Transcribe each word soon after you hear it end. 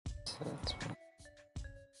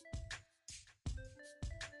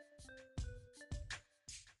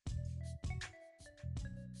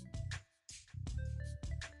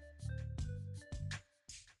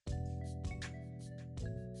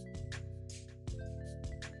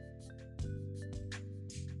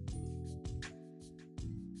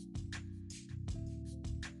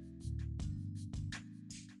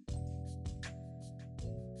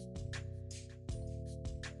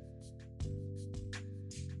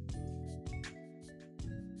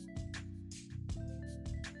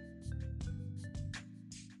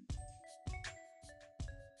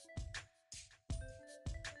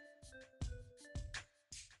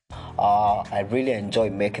I really enjoy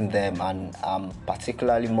making them, and I'm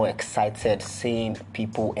particularly more excited seeing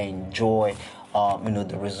people enjoy,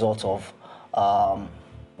 the result of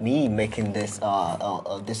me making this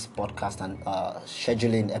podcast and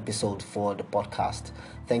scheduling episode for the podcast.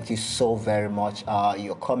 Thank you so very much.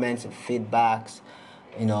 Your comments and feedbacks,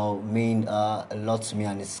 mean a lot to me,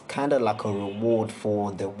 and it's kind of like a reward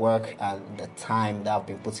for the work and the time that I've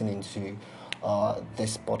been putting into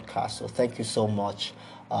this podcast. So thank you so much.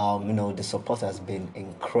 The support has been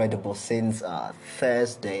incredible since last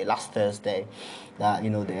Thursday, that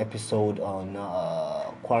the episode on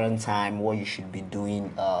quarantine, what you should be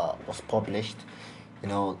doing, was published.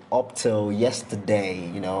 Up till yesterday,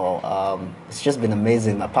 it's just been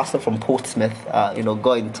amazing. My pastor from Portsmouth,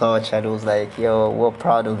 got in touch and was like, "Yo, we're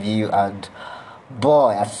proud of you," and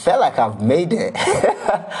boy, I felt like I've made it.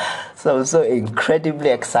 So I'm so incredibly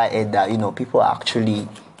excited that people are actually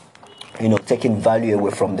taking value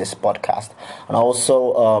away from this podcast. And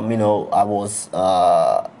also I was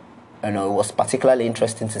it was particularly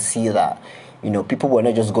interesting to see that people were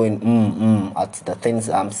not just going at the things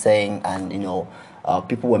I'm saying, and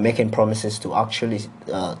people were making promises to actually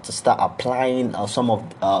to start applying some of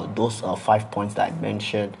those 5 points that I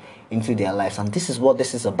mentioned into their lives. And this is what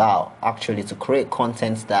this is about, actually, to create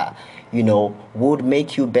content that would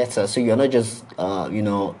make you better. So you're not just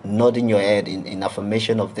nodding your head in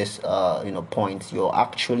affirmation of this points. You're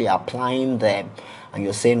actually applying them, and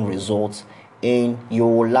you're seeing results in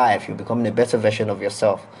your life. You're becoming a better version of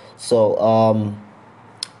yourself. So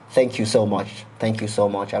thank you so much. Thank you so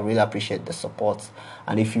much. I really appreciate the support.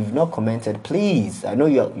 And if you've not commented, please, I know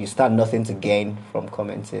you stand nothing to gain from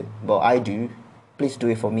commenting, but I do. Please do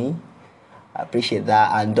it for me. I appreciate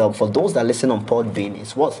that. And for those that listen on Podbean,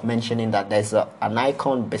 it's worth mentioning that there's an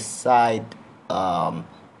icon beside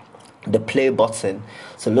the play button.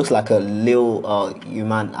 So it looks like a little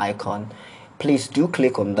human icon. Please do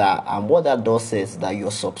click on that. And what that does is that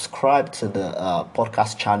you're subscribed to the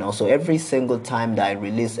podcast channel. So every single time that I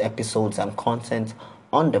release episodes and content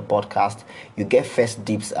on the podcast, you get first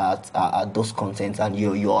dips at those contents, and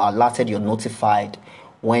you're alerted, you're notified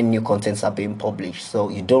when new contents are being published. So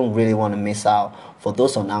you don't really want to miss out. For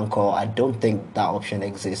those on Anchor, I don't think that option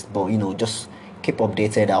exists, but just keep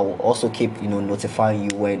updated. I will also keep notifying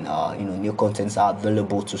you when new contents are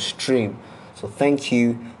available to stream. So thank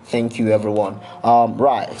you everyone.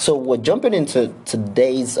 Right, so we're jumping into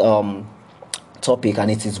today's topic,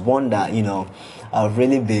 and it is one that I've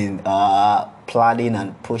really been planning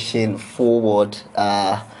and pushing forward.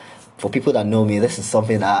 For people that know me, this is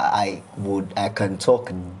something that I can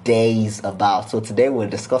talk days about. So today we're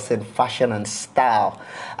discussing fashion and style,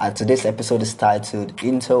 and today's episode is titled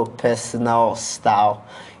Interpersonal Style,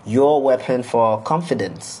 Your Weapon for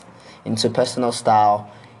Confidence. Interpersonal Style,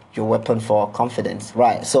 Your Weapon for Confidence.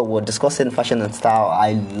 Right, so we're discussing fashion and style.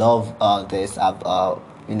 I love this. I've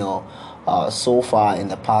so far in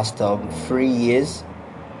the past 3 years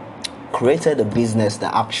created a business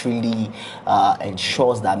that actually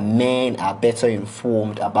ensures that men are better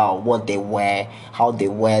informed about what they wear, how they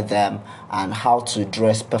wear them, and how to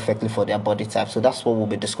dress perfectly for their body type. So that's what we'll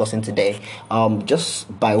be discussing today.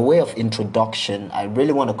 Just by way of introduction, I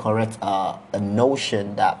really want to correct a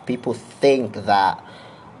notion that people think that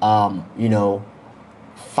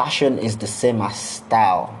fashion is the same as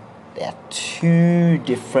style. They are two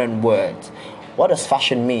different words. What does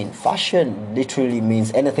fashion mean? Fashion literally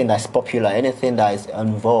means anything that's popular, anything that is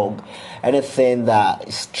en vogue, anything that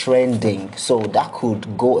is trending. So that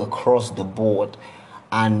could go across the board.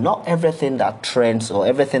 And not everything that trends or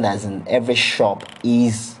everything that is in every shop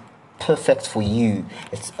is perfect for you.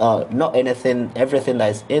 It's not everything that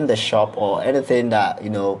is in the shop or anything that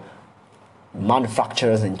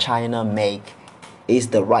manufacturers in China make is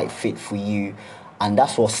the right fit for you. And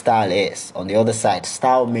that's what style is. On the other side,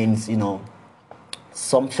 style means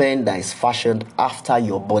something that is fashioned after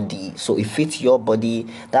your body, so it fits your body.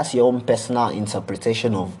 That's your own personal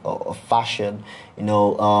interpretation of fashion.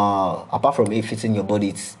 Apart from it fitting your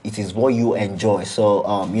body, it is what you enjoy. So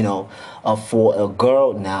for a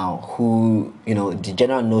girl now who the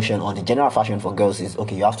general notion or the general fashion for girls is,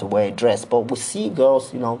 okay, you have to wear a dress. But we see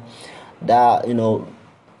girls that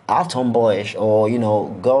are tomboyish, or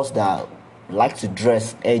girls that like to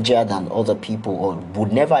dress edgier than other people, or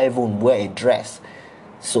would never even wear a dress.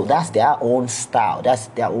 So that's their own style. That's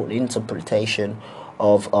their own interpretation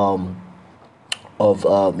of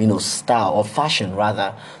style, or fashion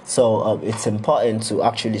rather. So it's important to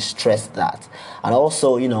actually stress that. And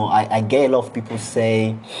also, I get a lot of people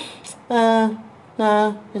say, it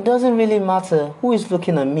doesn't really matter who is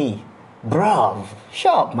looking at me. Bruv,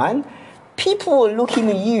 shut up, man. People are looking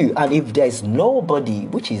at you, and if there's nobody,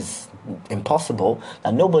 which is impossible,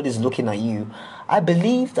 that nobody's looking at you, I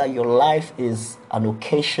believe that your life is an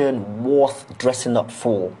occasion worth dressing up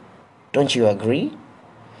for. Don't you agree?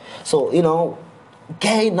 So,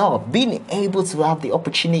 getting up, being able to have the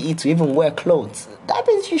opportunity to even wear clothes, that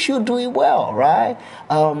means you should do it well, right?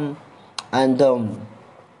 And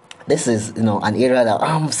this is, an area that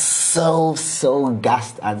I'm so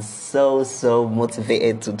gassed and so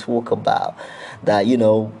motivated to talk about. That,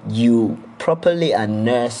 you properly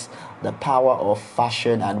harness the power of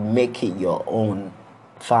fashion and make it your own.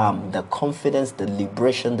 Fam, the confidence, the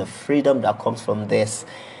liberation, the freedom that comes from this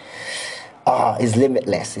is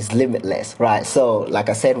limitless. It's limitless, right? So, like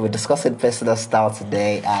I said, we're discussing personal style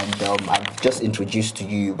today, and I've just introduced to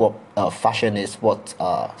you what fashion is, what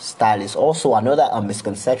style is. Also, another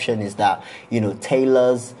misconception is that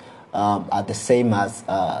tailors are the same as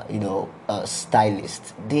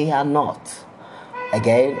stylists. They are not.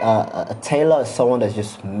 Again, a tailor is someone that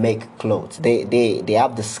just make clothes. They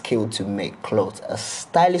have the skill to make clothes. A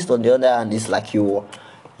stylist, on the other hand, is like your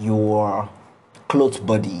clothes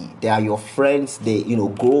buddy. They are your friends. They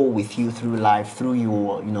grow with you through life, through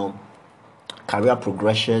your career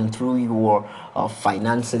progression, through your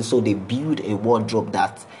finances. So they build a wardrobe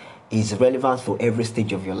that is relevant for every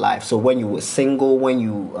stage of your life. So when you were single, when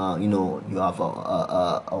you you have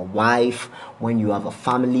a wife, when you have a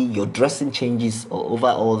family, your dressing changes over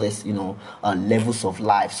all this levels of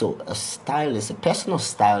life. So a stylist, a personal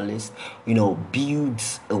stylist,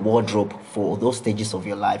 builds a wardrobe for those stages of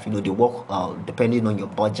your life. They work depending on your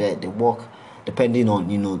budget. They work depending on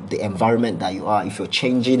the environment that you are. If you're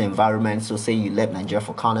changing environment, so say you left Nigeria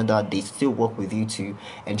for Canada, they still work with you to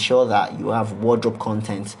ensure that you have wardrobe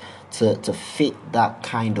content to fit that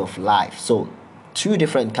kind of life. So two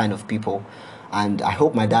different kind of people. And I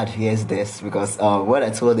hope my dad hears this, because when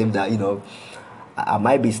I told him that I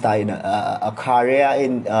might be starting a career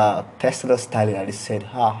in personal styling, and he said,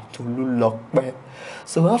 Tulu lock, man.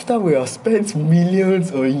 So after we have spent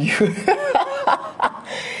millions on you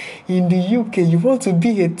in the UK, you want to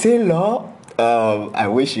be a tailor? I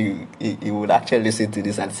wish you would actually listen to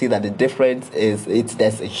this and see that the difference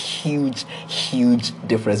there's a huge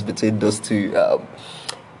difference between those two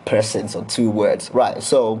persons or two words, right?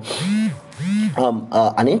 So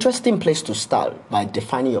an interesting place to start by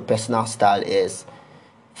defining your personal style is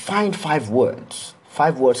find five words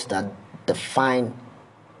that define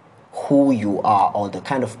who you are, or the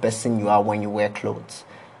kind of person you are when you wear clothes.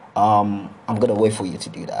 I'm gonna wait for you to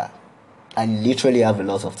do that. I literally have a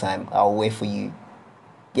lot of time. I'll wait for you.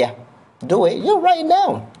 Yeah, do it. You write it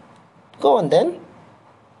down. Go on then.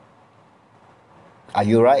 Are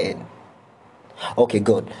you writing? Okay,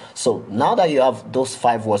 good. So now that you have those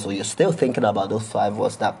five words, or you're still thinking about those five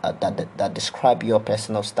words that describe your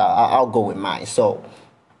personal style, I'll go with mine. So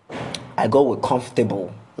I go with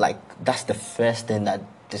comfortable. Like, that's the first thing that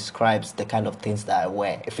describes the kind of things that I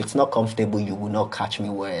wear. If it's not comfortable, you will not catch me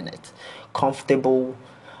wearing it. Comfortable.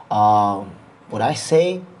 Would I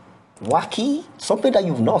say wacky? Something that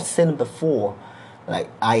you've not seen before. Like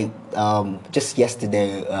I just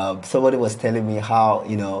yesterday, somebody was telling me how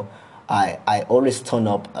I always turn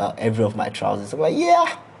up every of my trousers. I'm like,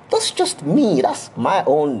 yeah, that's just me. That's my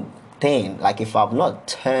own thing. Like, if I've not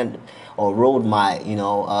turned or rolled my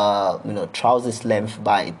trousers length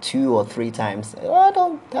by 2 or 3 times,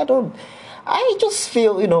 I just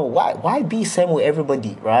feel why be same with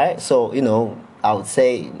everybody, right? So I would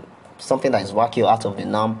say something that is wacky or out of the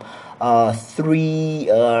norm. 3,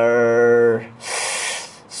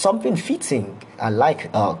 something fitting. I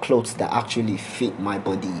like clothes that actually fit my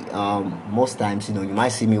body. Most times, you might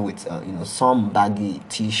see me with some baggy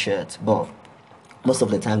t-shirts, but most of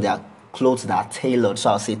the time they are clothes that are tailored. So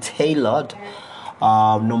I'll say tailored.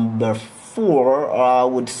 Number 4, I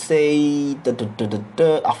would say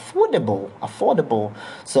affordable.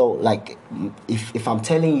 So, like, if I'm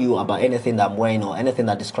telling you about anything that I'm wearing or anything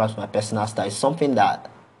that describes my personal style, it's something that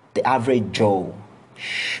the average Joe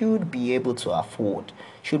should be able to afford.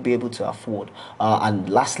 And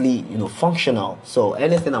lastly, functional. So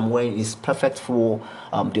anything I'm wearing is perfect for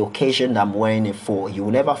the occasion that I'm wearing it for. You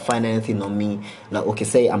will never find anything on me like, okay,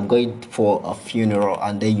 say I'm going for a funeral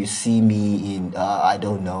and then you see me in I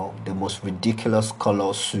don't know, the most ridiculous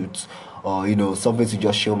color suit, or something to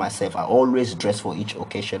just show myself. I always dress for each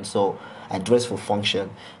occasion, so I dress for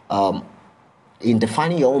function. In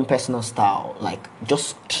defining your own personal style, like,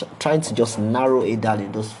 just trying to just narrow it down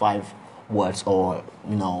in those 5 words, or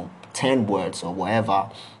 10 words, or whatever,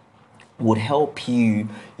 would help you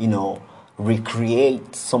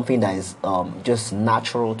recreate something that is just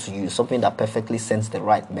natural to you, something that perfectly sends the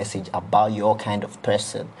right message about your kind of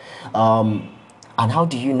person. And how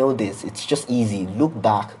do you know this? It's just easy. Look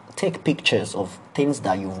back take pictures of things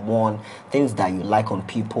that you've worn, things that you like on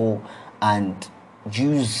people, and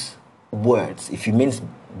use words. If you mean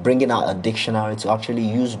bringing out a dictionary, to actually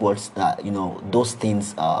use words that those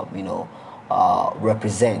things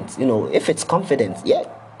represent. If it's confidence, yeah,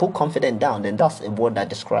 put confident down. Then that's a word that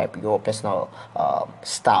describes your personal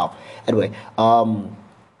style. Anyway,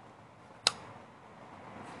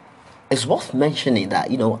 it's worth mentioning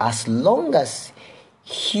that as long as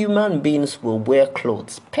human beings will wear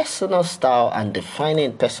clothes, personal style and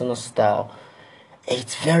defining personal style,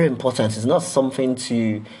 it's very important. It's not something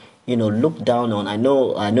to look down on. I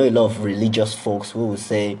know a lot of religious folks who will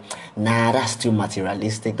say, nah, that's too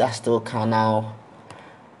materialistic, that's too carnal.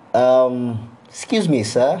 Excuse me,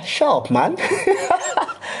 sir, shut up, man.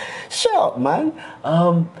 Shut up, man.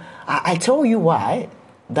 I tell you why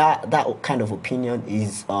that kind of opinion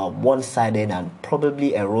is one-sided and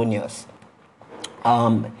probably erroneous.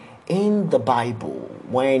 In the Bible,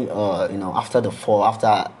 when after the fall,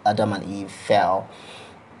 after Adam and Eve fell,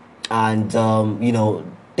 and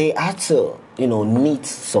they had to knit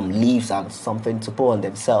some leaves and something to put on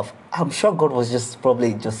themselves. I'm sure God was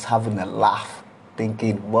probably just having a laugh,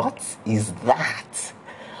 thinking, what is that?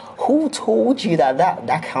 Who told you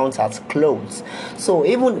that counts as clothes? So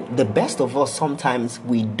even the best of us, sometimes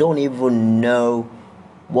we don't even know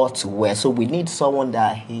what to wear. So we need someone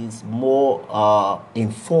that is more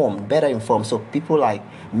informed, better informed. So people like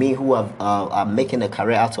me who are making a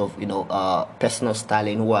career out of personal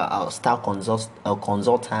styling, who are style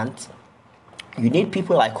consultants. You need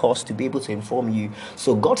people like us to be able to inform you.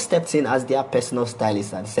 So God stepped in as their personal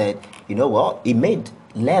stylist and said, you know what? He made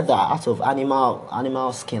leather out of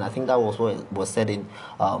animal skin. I think that was what was said in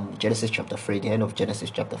Genesis chapter 3, the end of Genesis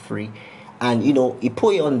chapter 3. And he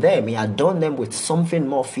put it on them. He adorned them with something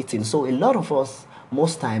more fitting. So a lot of us,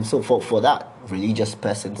 most times, so for that religious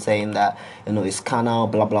person saying that it's carnal,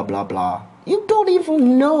 blah blah blah blah, you don't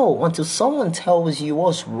even know until someone tells you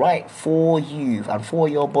what's right for you and for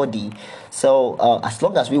your body. So as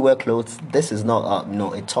long as we wear clothes, this is not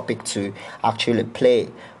a topic to actually play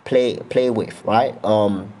with, right?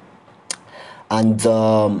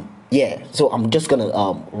 Yeah. So I'm just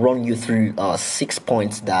gonna run you through 6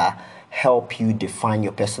 points that help you define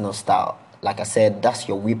your personal style. Like I said, that's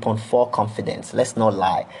your weapon for confidence. Let's not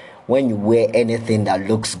lie. When you wear anything that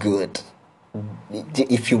looks good,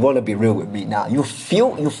 if you want to be real with me now, you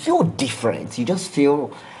feel different. You just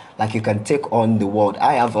feel like you can take on the world.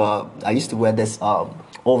 I used to wear this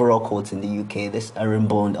overall coat in the UK, this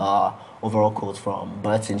herringbone overall coat from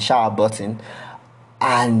Burton, Shower Burton,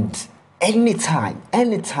 and anytime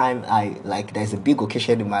I there's a big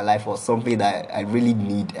occasion in my life or something that I really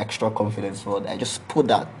need extra confidence for, I just put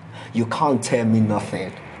that. You can't tell me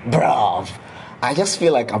nothing, bruv. I just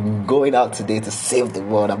feel like I'm going out today to save the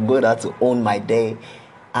world. I'm going out to own my day,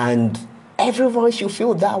 and everyone should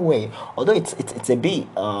feel that way. Although it's a bit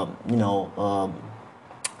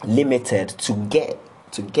limited to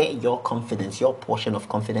get your confidence, your portion of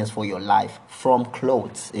confidence for your life from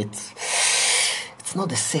clothes. It's not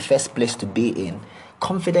the safest place to be in.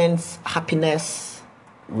 Confidence, happiness,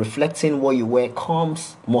 reflecting what you wear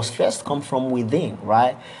must first come from within,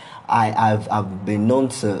 right? I've been known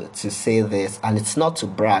to say this, and it's not to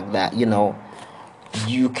brag, that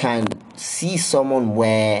you can see someone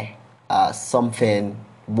wear something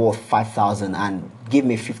worth 5,000 and give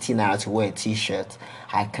me 15 naira to wear a t-shirt.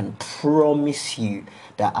 I can promise you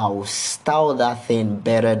that I will style that thing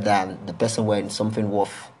better than the person wearing something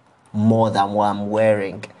worth more than what I'm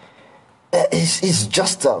wearing. It's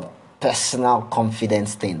just a personal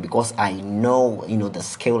confidence thing, because I know the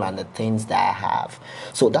skill and the things that I have.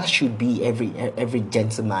 So that should be every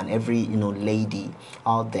gentleman, every lady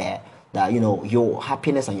out there, that your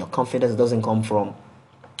happiness and your confidence doesn't come from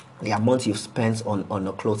the amount you've spent on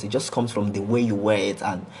the clothes. It just comes from the way you wear it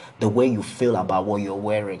and the way you feel about what you're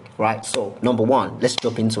wearing, right? So number one, let's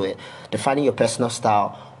jump into it. Defining your personal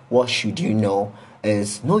style. What should you know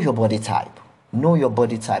is know your body type. Know your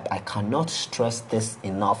body type. I cannot stress this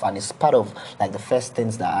enough, and it's part of the first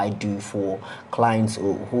things that I do for clients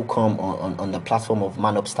who come on the platform of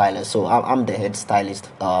Man Up Stylers. So I'm the head stylist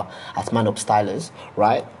at Man Up Stylers,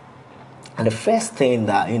 right? And the first thing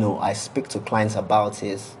that I speak to clients about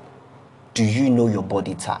is, do you know your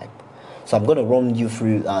body type? So I'm going to run you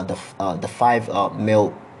through the 5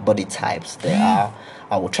 male body types there are.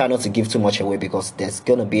 I will try not to give too much away, because there's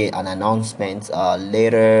going to be an announcement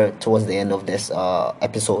later towards the end of this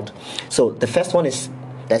episode. So the first one is,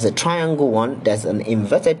 there's a triangle one, there's an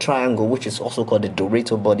inverted triangle, which is also called the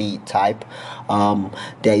Dorito body type.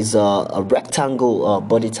 There's a rectangle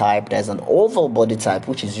body type. There's an oval body type,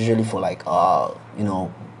 which is usually for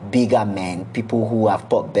bigger men, people who have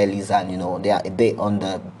pot bellies and they are a bit on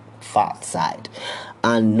the fat side.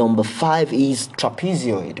 And number 5 is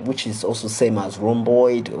trapezoid, which is also same as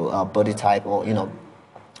rhomboid body type, or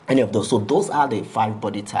any of those. So those are the 5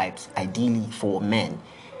 body types ideally for men.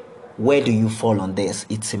 Where do you fall on this?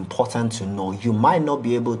 It's important to know. You might not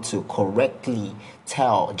be able to correctly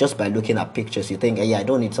tell just by looking at pictures. You think, yeah, I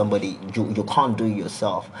don't need somebody. You can't do it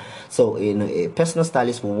yourself. So a personal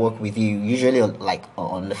stylist will work with you usually like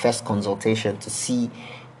on the first consultation to see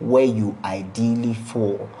where you ideally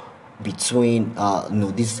fall between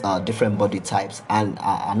these different body types. And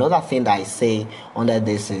another thing that I say under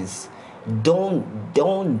this is,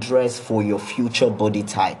 don't dress for your future body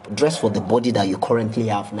type. Dress for the body that you currently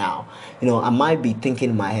have now. I might be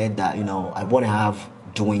thinking in my head that I want to have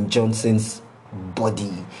Dwayne Johnson's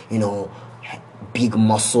body, big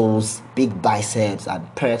muscles, big biceps and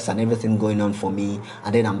pecs and everything going on for me,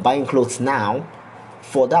 and then I'm buying clothes now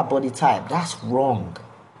for that body type. That's wrong.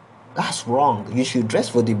 You should dress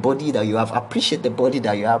for the body that you have. Appreciate the body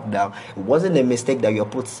that you have now. It wasn't a mistake that you're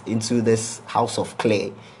put into this house of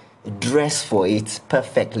clay. Dress for it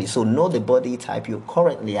perfectly. So know the body type you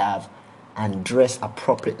currently have and dress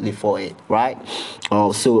appropriately for it, right? And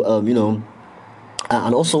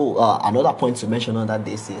also another point to mention on that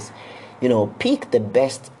this is, pick the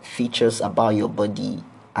best features about your body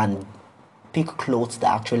and pick clothes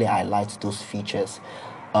that actually highlight those features.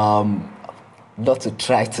 Not to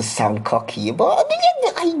try to sound cocky, but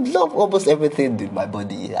I love almost everything in my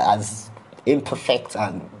body, as imperfect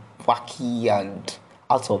and wacky and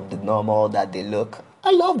out of the normal that they look.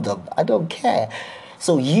 I love them. I don't care.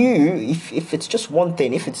 So if it's just one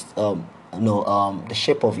thing, if it's the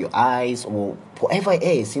shape of your eyes or whatever it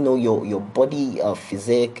is, your body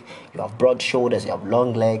physique, you have broad shoulders, you have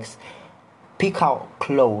long legs, pick out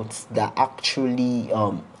clothes that actually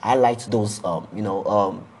highlight those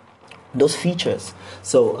those features.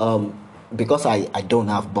 So because I don't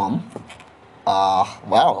have bum.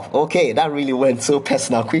 Wow, okay, that really went so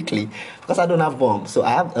personal quickly. Because I don't have bum, so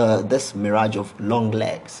I have this mirage of long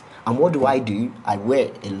legs. And what do? I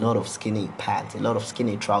wear a lot of skinny pants, a lot of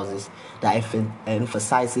skinny trousers that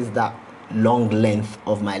emphasizes that long length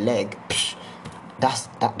of my leg.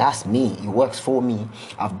 That's me. It works for me.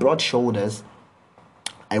 I have broad shoulders.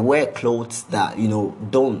 I wear clothes that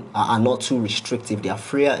are not too restrictive. They are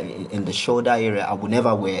freer in the shoulder area. I would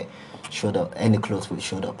never wear any clothes with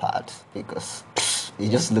shoulder pads because it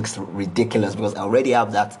just looks ridiculous, because I already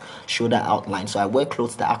have that shoulder outline. So I wear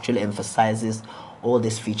clothes that actually emphasizes all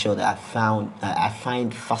this feature that I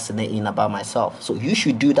find fascinating about myself. So you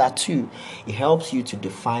should do that too. It helps you to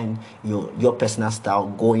define your personal style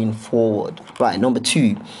going forward. Right, number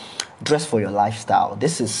 2, dress for your lifestyle.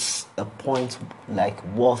 This is a point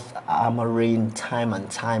worth hammering time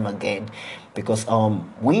and time again, because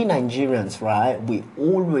we Nigerians, right, we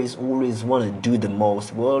always want to do the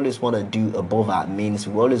most. We always want to do above our means.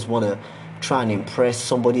 We always want to try and impress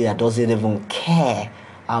somebody that doesn't even care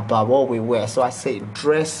about what we wear. So I say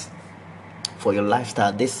dress for your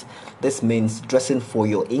lifestyle. This means dressing for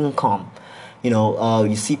your income.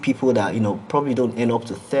 You see people that probably don't earn up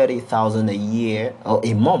to 30,000 a year or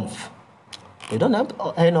a month. They don't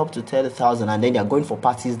earn up to 30,000, and then they're going for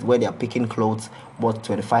parties where they're picking clothes worth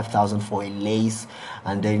 25,000 for a lace,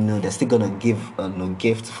 and then they're still gonna give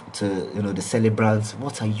gift to the celebrants.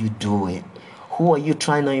 What are you doing? Who are you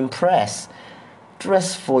trying to impress?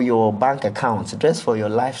 Dress for your bank account. Dress for your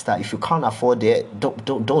lifestyle. If you can't afford it,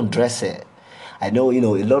 don't dress it. I know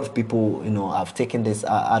a lot of people have taken this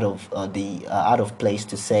out of place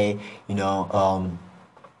to say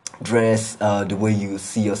dress the way you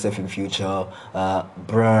see yourself in future.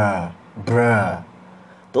 Bruh.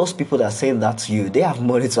 Those people that are saying that to you, they have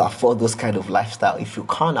money to afford those kind of lifestyle. If you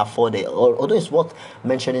can't afford it, although it's worth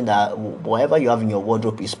mentioning that whatever you have in your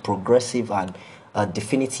wardrobe is progressive and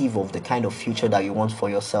definitive of the kind of future that you want for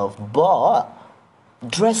yourself, but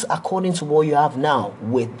dress according to what you have now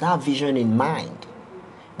with that vision in mind.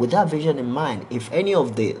 If any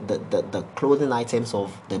of the clothing items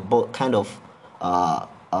of the kind of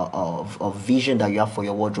vision that you have for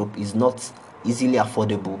your wardrobe is not easily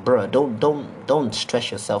affordable, bro, don't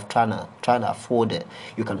stress yourself trying to afford it.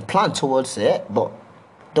 You can plan towards it, but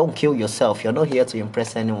don't kill yourself. You're not here to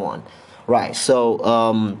impress anyone, right?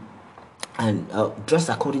 So dress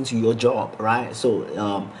according to your job, right? So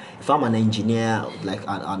if I'm an engineer, like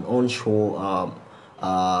an onshore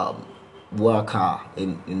worker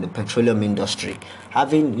in the petroleum industry,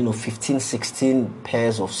 having 15-16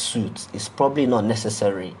 pairs of suits is probably not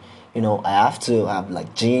necessary. I have to have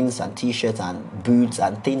like jeans and t-shirts and boots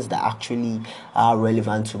and things that actually are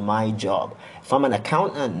relevant to my job. If I'm an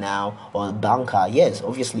accountant now or a banker, yes,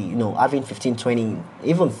 obviously, having 15, 20,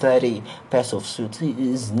 even 30 pairs of suits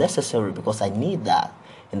is necessary because I need that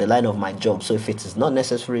in the line of my job. So if it is not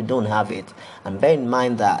necessary, don't have it. And bear in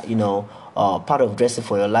mind that, part of dressing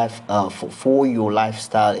for your life, for your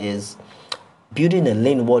lifestyle is building a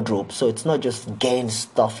lean wardrobe. So it's not just getting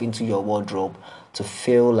stuff into your wardrobe to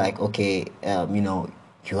feel like, okay,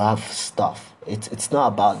 you have stuff. It's not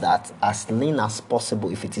about that. As lean as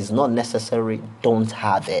possible. If it is not necessary, don't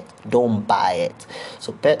have it. Don't buy it.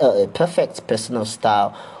 So a perfect personal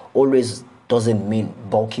style always doesn't mean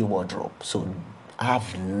bulky wardrobe. So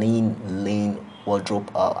have lean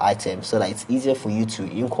wardrobe items so that it's easier for you to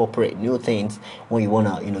incorporate new things when you want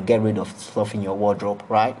to get rid of stuff in your wardrobe,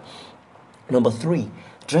 right? Number 3,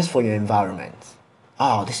 dress for your environment.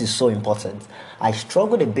 Oh, this is so important. I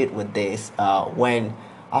struggled a bit with this when,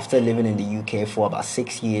 after living in the UK for about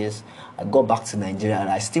 6 years, I got back to Nigeria and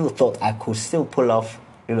I still thought I could still pull off,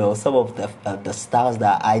 some of the styles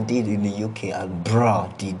that I did in the UK. And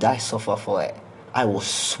bro, did I suffer for it? I was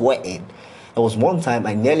sweating. There was one time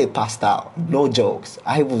I nearly passed out. No jokes.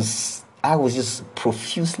 I was just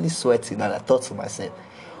profusely sweating, and I thought to myself,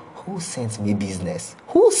 who sent me business?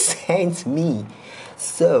 Who sent me?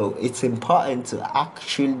 So it's important to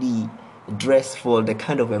actually dress for the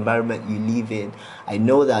kind of environment you live in. I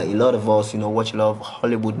know that a lot of us, watch a lot of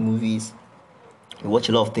Hollywood movies. You watch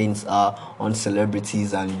a lot of things on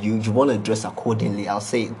celebrities, and you want to dress accordingly. I'll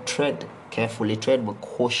say tread carefully, tread with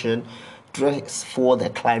caution, dress for the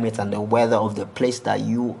climate and the weather of the place that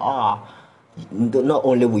you are. Not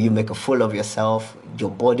only will you make a fool of yourself,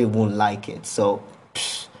 your body won't like it. So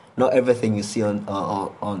not everything you see in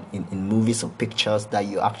movies or pictures that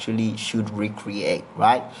you actually should recreate,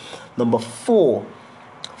 right? Number 4,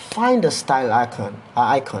 find a style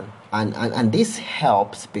icon, and this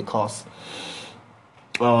helps because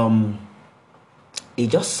it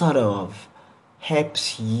just sort of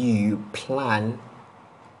helps you plan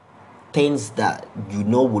things that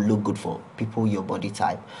will look good for people your body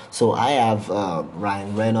type. So I have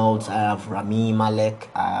Ryan Reynolds, I have Rami Malek,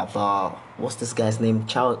 I have what's this guy's name?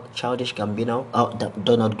 Childish Gambino,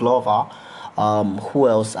 Donald Glover. Who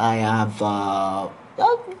else? I have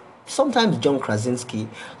sometimes John Krasinski.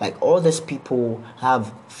 Like, all these people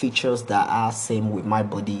have features that are same with my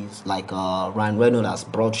bodies. Like Ryan Reynolds has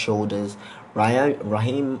broad shoulders.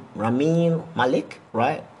 Rami Malek,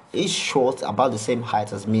 right? He's short, about the same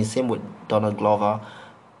height as me. Same with Donald Glover.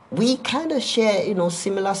 We kind of share,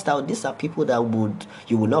 similar style. These are people that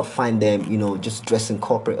you would not find them, just dressing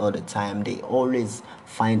corporate all the time. They always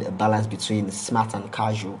find a balance between smart and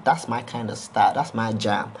casual. That's my kind of style. That's my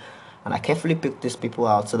jam. And I carefully pick these people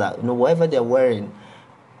out so that, whatever they're wearing,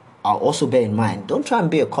 I'll also bear in mind. Don't try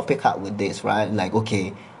and be a copycat with this, right? Like,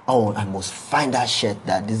 okay, I must find that shirt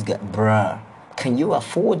that this guy, bruh, can you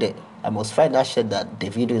afford it? I must find that shirt that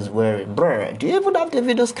Davido is wearing. Bruh, do you even have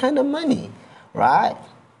Davido's kind of money? Right?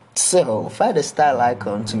 So, find a style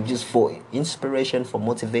icon to just for inspiration, for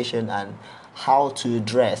motivation, and how to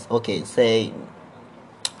dress. Okay, say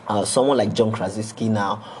someone like John Krasinski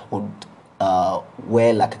now would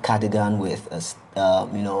wear like a cardigan with a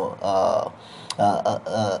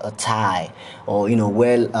tie, or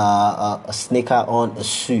wear a sneaker on a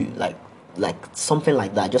suit, like something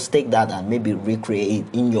like that. Just take that and maybe recreate it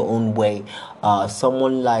in your own way.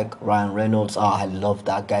 Someone like Ryan Reynolds, I love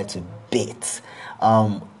that guy to bits.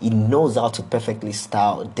 He knows how to perfectly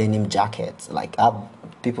style denim jackets. Like,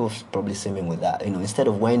 people probably see me with that. Instead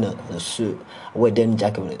of wearing a suit, I wear denim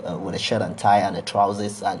jacket with a shirt and tie and a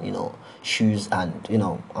trousers and shoes, and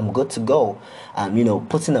I'm good to go. And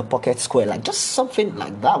putting a pocket square, like just something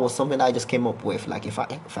like that was something I just came up with. Like, if I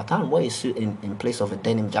can't wear a suit in place of a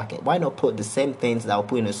denim jacket, why not put the same things that I'll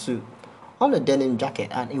put in a suit on a denim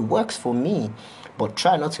jacket? And it works for me. But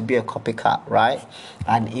try not to be a copycat, right?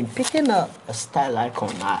 And in picking a style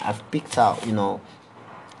icon, I've picked out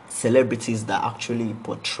celebrities that actually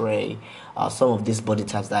portray some of these body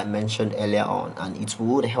types that I mentioned earlier on, and it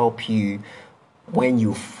would help you when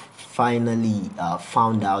you finally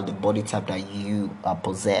found out the body type that you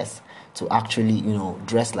possess, to actually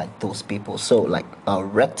dress like those people. So, like a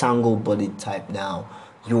rectangle body type now,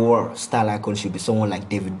 your style icon should be someone like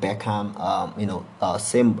David Beckham.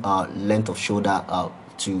 Same length of shoulder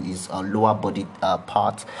to his lower body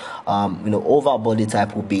part. Overall body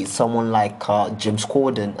type would be someone like James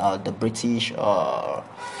Corden, the British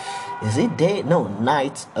is it day? No,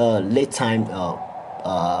 night, late time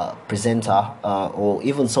presenter, or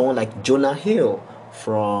even someone like Jonah Hill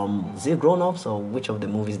from, is it Grown Ups, or which of the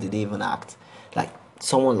movies did they even act? Like,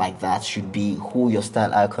 someone like that should be who your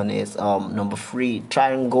style icon is. Number three,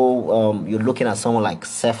 triangle. You're looking at someone like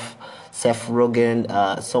Seth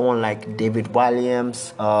Rogen, someone like David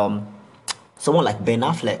Williams, someone like Ben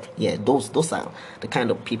Affleck. Yeah, those are the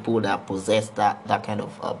kind of people that possess that kind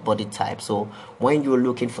of body type. So when you're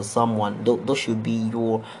looking for someone, those should be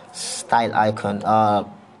your style icon.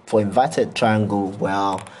 For inverted triangle,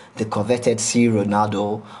 well, the coveted C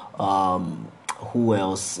Ronaldo. Who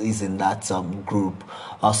else is in that group?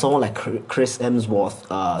 Someone like Chris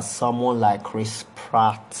Hemsworth, someone like Chris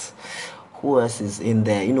Pratt. Who else is in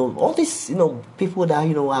there? All these, people that,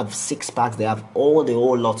 have six packs, they have all the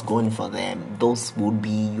whole lot going for them. Those would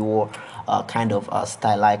be your kind of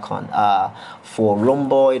style icon. For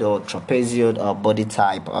rhomboid or trapezoid body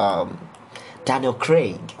type, Daniel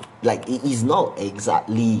Craig. Like, he's not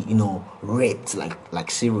exactly, ripped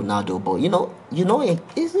like C Ronaldo, but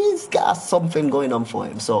he's got something going on for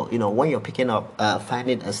him. So when you're picking up,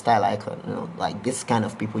 finding a style icon, like this kind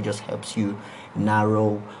of people just helps you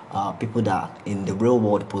narrow people that in the real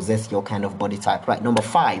world possess your kind of body type. Right. Number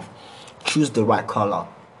 5, choose the right color.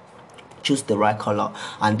 Choose the right color,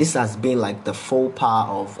 and this has been like the faux pas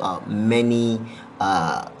of many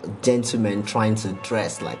gentlemen trying to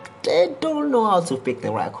dress. Like, they don't know how to pick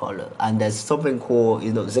the right color, and there's something called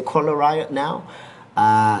the color riot now,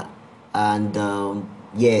 and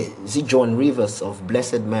yeah, John Rivers of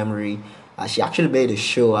blessed memory. She actually made a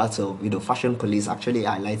show out of Fashion Police, actually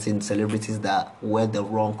highlighting celebrities that wear the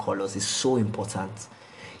wrong colors is so important.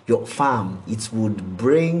 Your farm, it would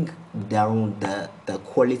bring down the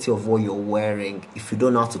quality of what you're wearing if you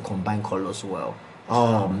don't know how to combine colors well.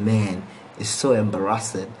 Oh man, it's so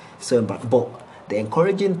embarrassing. But the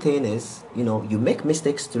encouraging thing is, you make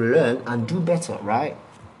mistakes to learn and do better, right?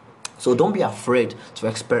 So don't be afraid to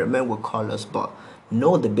experiment with colors, but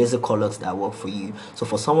know the basic colors that work for you. So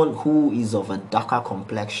for someone who is of a darker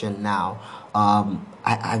complexion now,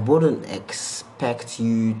 I wouldn't expect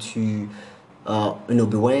you to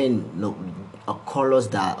be wearing colors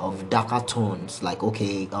that of darker tones. Like,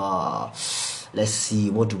 okay, let's see,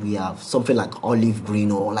 what do we have? Something like olive green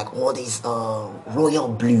or like all these royal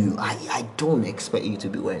blue. I don't expect you to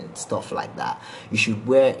be wearing stuff like that. You should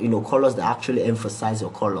wear colors that actually emphasize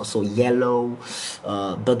your color. So yellow,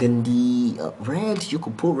 burgundy, red. You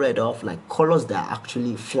could pull red off. Like colors that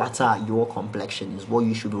actually flatter your complexion is what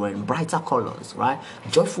you should be wearing. Brighter colors, right?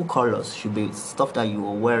 Joyful colors should be stuff that you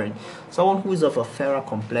are wearing. Someone who is of a fairer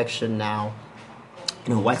complexion now,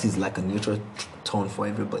 white is like a neutral tone for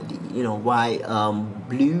everybody. Why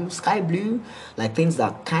blue, sky blue, like things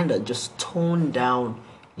that kind of just tone down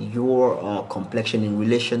your complexion in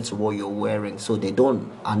relation to what you're wearing, so they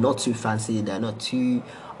are not too fancy, they're not too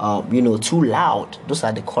too loud. Those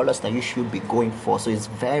are the colors that you should be going for. So it's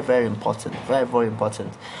very, very important, very, very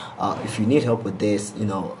important. If you need help with this, you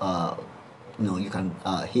can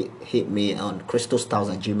hit me on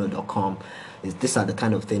christostyles@gmail.com. These are the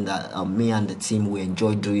kind of thing that me and the team we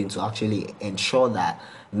enjoy doing to actually ensure that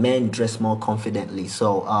men dress more confidently.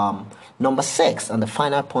 So number 6 and the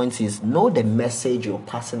final point is know the message you're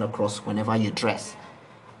passing across whenever you dress,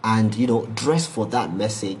 and dress for that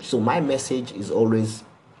message. So my message is always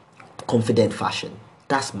confident fashion.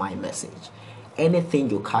 That's my message.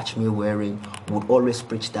 Anything you catch me wearing would always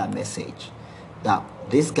preach that message, that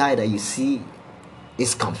this guy that you see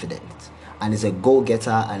is confident and is a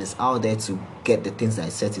go-getter and is out there to get the things that he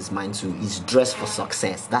set his mind to. He's dressed for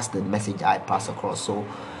success. That's the message I pass across. So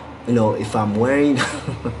if I'm wearing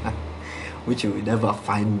which you will never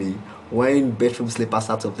find me wearing bedroom slippers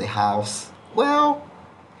out of the house, well,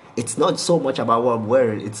 it's not so much about what I'm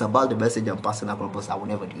wearing, it's about the message I'm passing across. I will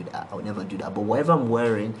never do that. But whatever I'm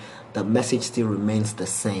wearing, the message still remains the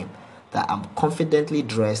same, that I'm confidently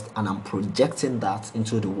dressed and I'm projecting that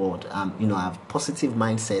into the world. I have positive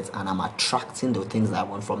mindsets and I'm attracting the things that I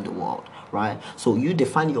want from the world, right? So you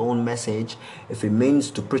define your own message. If it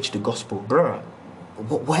means to preach the gospel, bro,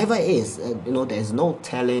 whatever it is, there's no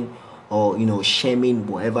telling or shaming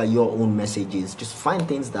whatever your own message is. Just find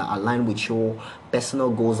things that align with your personal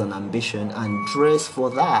goals and ambition and dress for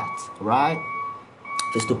that, right?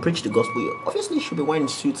 If it's to preach the gospel, you obviously should be wearing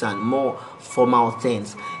suits and more formal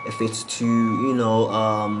things. If it's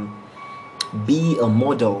to be a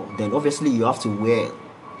model, then obviously you have to wear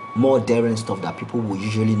more daring stuff that people will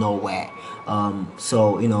usually not wear.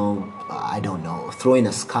 So I don't know, throwing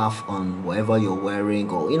a scarf on whatever you're wearing,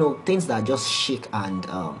 or things that are just chic and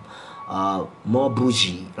more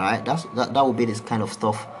bougie, right? That would be this kind of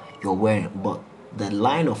stuff you're wearing. But the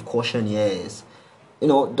line of caution here is,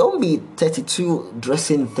 don't be 32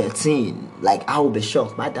 dressing 13. Like, I will be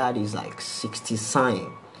shocked. My dad is like 60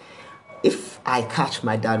 sign. If I catch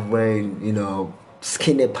my dad wearing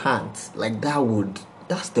skinny pants. Like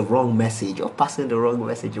that's the wrong message. You're passing the wrong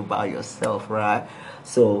message about yourself, right?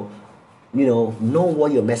 So, know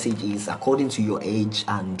what your message is according to your age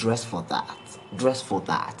and dress for that. Dress for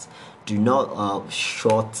that. Do not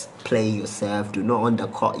short play yourself. Do not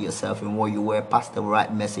undercut yourself in what you wear. Pass the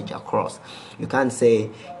right message across. You can't say,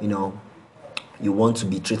 you want to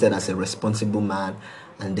be treated as a responsible man,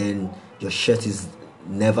 and then your shirt is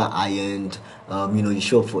never ironed. You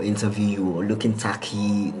show up for interview, you're looking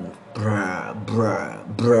tacky. Bruh.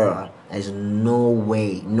 There's no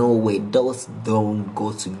way. Those don't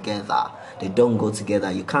go together. They don't go together.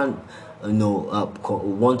 You can't,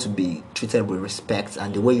 want to be treated with respect,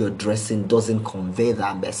 and the way you're dressing doesn't convey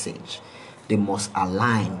that message. They must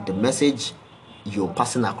align. The message you're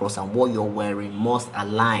passing across and what you're wearing must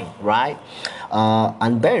align, right?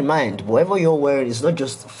 And bear in mind, whatever you're wearing is not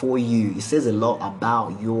just for you. It says a lot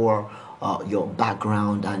about your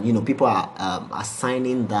background, and people are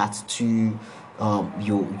assigning that to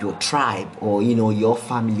your tribe or your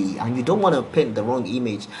family, and you don't want to paint the wrong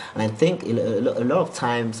image. And I think a lot of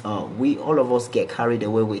times all of us get carried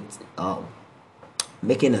away with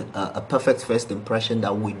making a perfect first impression,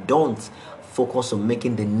 that we don't focus on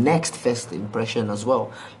making the next first impression as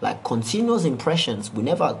well. Like continuous impressions, we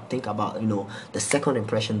never think about the second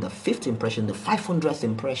impression, the fifth impression, the 500th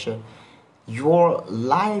impression. Your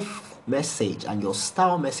life message and your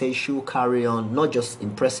style message should carry on, not just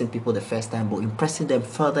impressing people the first time, but impressing them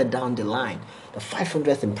further down the line. The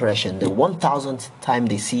 500th impression, the 1000th time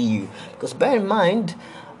they see you. Because bear in mind,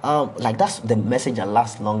 that's the message that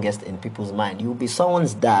lasts longest in people's mind. You'll be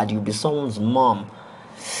someone's dad, you'll be someone's mom.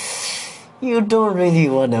 You don't really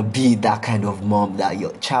want to be that kind of mom that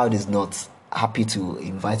your child is not happy to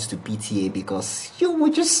invite to PTA, because you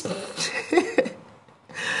would just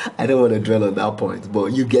I don't want to dwell on that point, but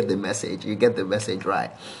you get the message. You get the message,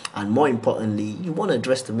 right? And more importantly, you want to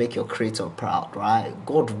dress to make your creator proud, right?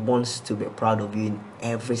 God wants to be proud of you in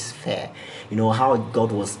every sphere. How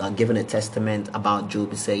God was given a testament about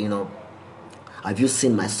Job. He said, have you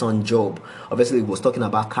seen my son Job? Obviously, he was talking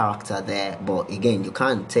about character there, but again, you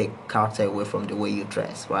can't take character away from the way you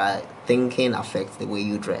dress, right? Thinking affects the way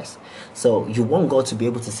you dress. So you want God to be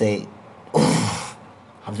able to say,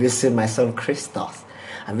 have you seen my son Christos?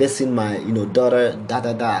 Have you seen my, daughter,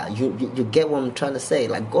 You get what I'm trying to say?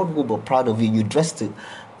 Like, God will be proud of you. You dress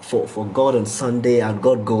for God on Sunday, and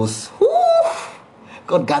God goes, whoo!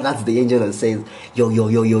 God gathers the angel and says, yo,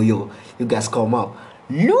 you guys come up.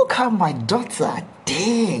 Look at my daughter.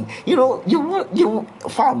 Dang.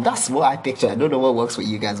 Fam, that's what I picture. I don't know what works for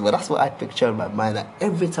you guys, but that's what I picture in my mind. That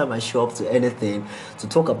every time I show up to anything to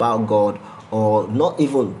talk about God, or not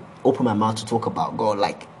even open my mouth to talk about God,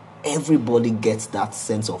 like, everybody gets that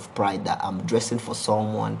sense of pride that I'm dressing for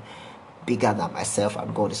someone bigger than myself,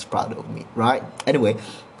 and God is proud of me, right? Anyway,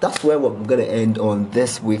 that's where we're going to end on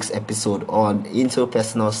this week's episode on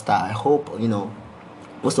interpersonal style. I hope,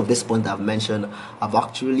 most of these points I've mentioned have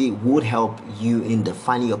actually would help you in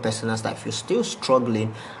defining your personal style. If you're still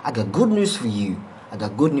struggling, I got good news for you.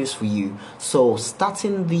 So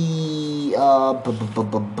starting the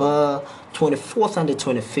 24th and the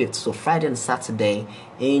 25th, so Friday and Saturday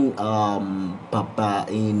in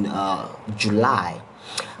July,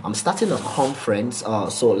 I'm starting a conference,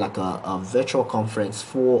 so like a virtual conference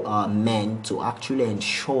for men, to actually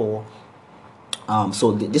ensure.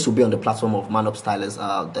 So this will be on the platform of Man Up Stylers,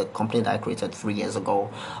 the company that I created 3 years ago,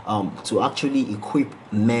 to actually equip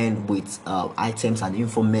men with items and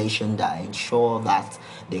information that ensure that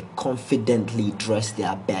they confidently dress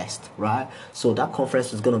their best, right? So that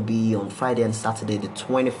conference is going to be on Friday and Saturday, the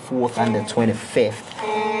 24th and the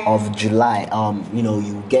 25th of July.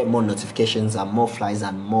 You get more notifications and more flyers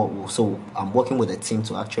and more. So I'm working with a team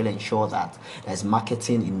to actually ensure that there's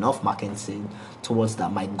enough marketing towards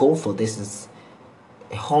that. My goal for this is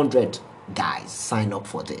 100 guys sign up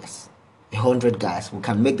for this. 100 guys. We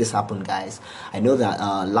can make this happen, guys. I know that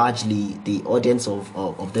largely the audience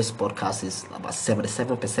of this podcast is about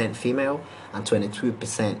 77% female and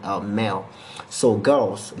 22% male. So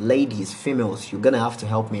girls, ladies, females, you're gonna have to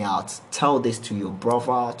help me out. Tell this to your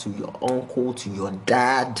brother, to your uncle, to your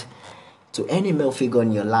dad, to any male figure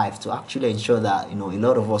in your life, to actually ensure that a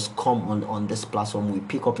lot of us come on this platform. We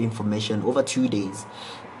pick up information over 2 days.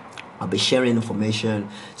 I'll be sharing information.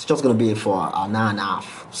 It's just going to be for an hour and a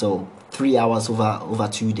half. So 3 hours over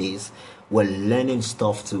 2 days. We're learning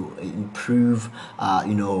stuff to improve,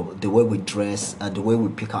 the way we dress, the way we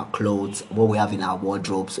pick our clothes, what we have in our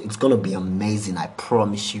wardrobes. It's going to be amazing. I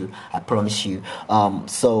promise you.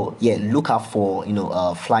 So yeah, look out for,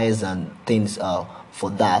 flyers and things, for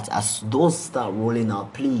that. As those start rolling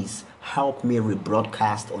out, please help me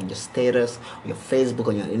rebroadcast on your status, on your Facebook,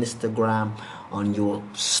 on your Instagram, on your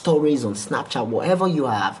stories, on Snapchat, whatever you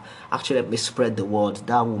have. Actually, let me spread the word.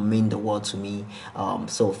 That will mean the world to me.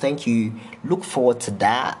 So thank you. Look forward to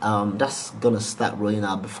that. That's gonna start rolling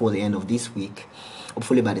out before the end of this week.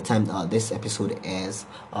 Hopefully by the time this episode airs.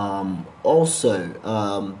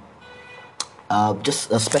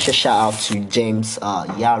 Just a special shout out to James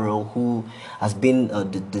Yarrow, who has been the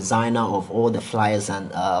designer of all the flyers and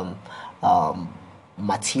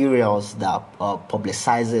materials that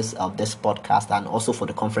publicizes this podcast, and also for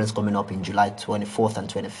the conference coming up in July 24th and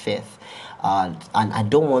 25th. And I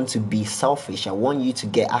don't want to be selfish. I want you to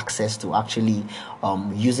get access to actually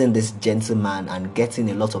using this gentleman and getting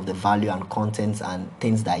a lot of the value and content and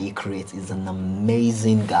things that he creates. Is an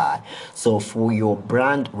amazing guy. So for your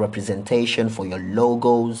brand representation, for your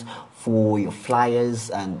logos, for your flyers,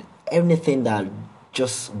 and anything that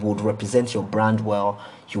just would represent your brand well,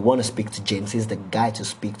 you want to speak to James. He's the guy to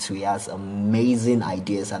speak to. He has amazing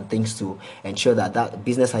ideas and things to ensure that that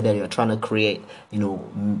business idea you're trying to create,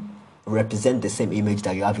 represent the same image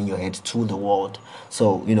that you have in your head to the world.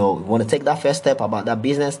 So, you want to take that first step about that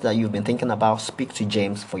business that you've been thinking about, speak to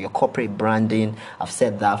James. For your corporate branding, I've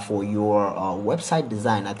said that. For your website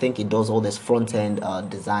design, I think it does all this front-end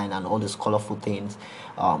design and all these colorful things.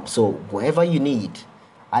 So whatever you need,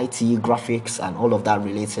 IT, graphics, and all of that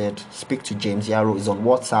related, speak to James Yarrow. Is on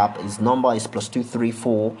WhatsApp. His number is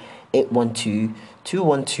 +234 812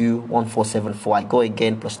 212 1474. I go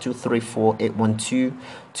again, +234 812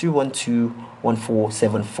 212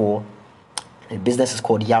 1474. The business is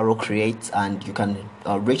called Yarrow Create, and you can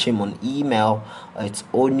reach him on email. It's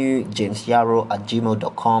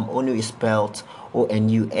onujamesYarrow@gmail.com. Onu is spelled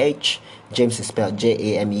ONUH. James is spelled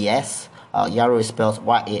JAMES. Yarrow is spelled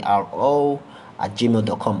YARO.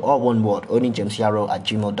 @gmail.com, or one word,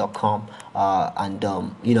 onujamesYarrow@gmail.com.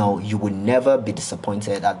 You will never be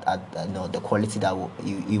disappointed at the quality that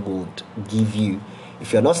he would give you.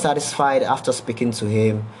 If you're not satisfied after speaking to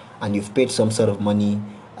him and you've paid some sort of money,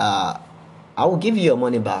 I will give you your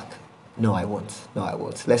money back. No, I won't.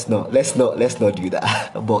 Let's not do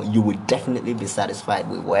that. But you will definitely be satisfied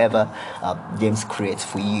with whatever James creates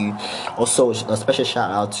for you. Also, a special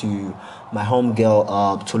shout out to my home girl,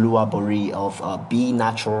 Tolua Bori of Be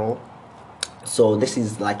Natural. So this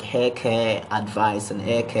is like hair care advice and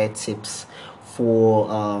hair care tips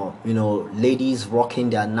for ladies rocking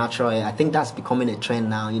their natural hair. I think that's becoming a trend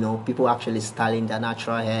now. People actually styling their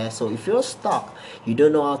natural hair. So if you're stuck, you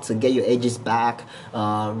don't know how to get your edges back,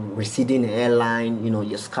 receding hairline,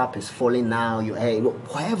 your scalp is falling now, your hair,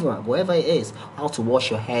 whatever it is, how to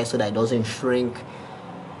wash your hair so that it doesn't shrink,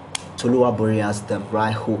 Tolua Bori has the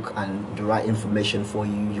right hook and the right information for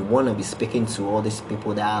you. You want to be speaking to all these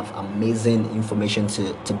people that have amazing information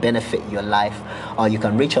to benefit your life. You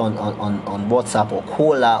can reach on WhatsApp or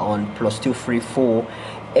call her on +234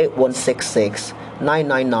 8166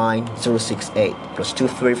 999 068,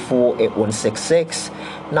 +234 8166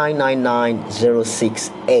 999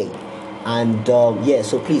 068. And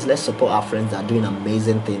so please, let's support our friends that are doing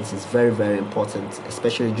amazing things. It's very, very important,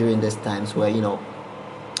 especially during these times where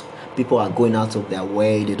people are going out of their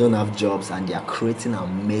way, they don't have jobs, and they are creating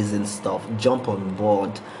amazing stuff. Jump on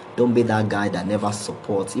board. Don't be that guy that never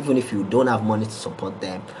supports, even if you don't have money to support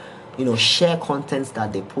them. Share contents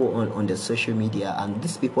that they put on their social media, and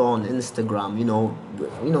these people on Instagram,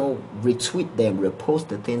 retweet them, repost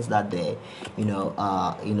the things that they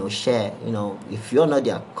share. If you're not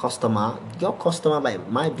their customer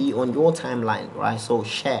might be on your timeline, right? So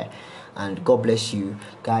share. And God bless you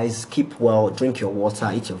guys. Keep well, drink your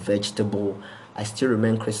water, eat your vegetable. I still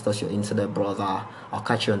remain Christos, your internet brother. I'll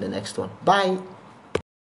catch you on the next one. Bye.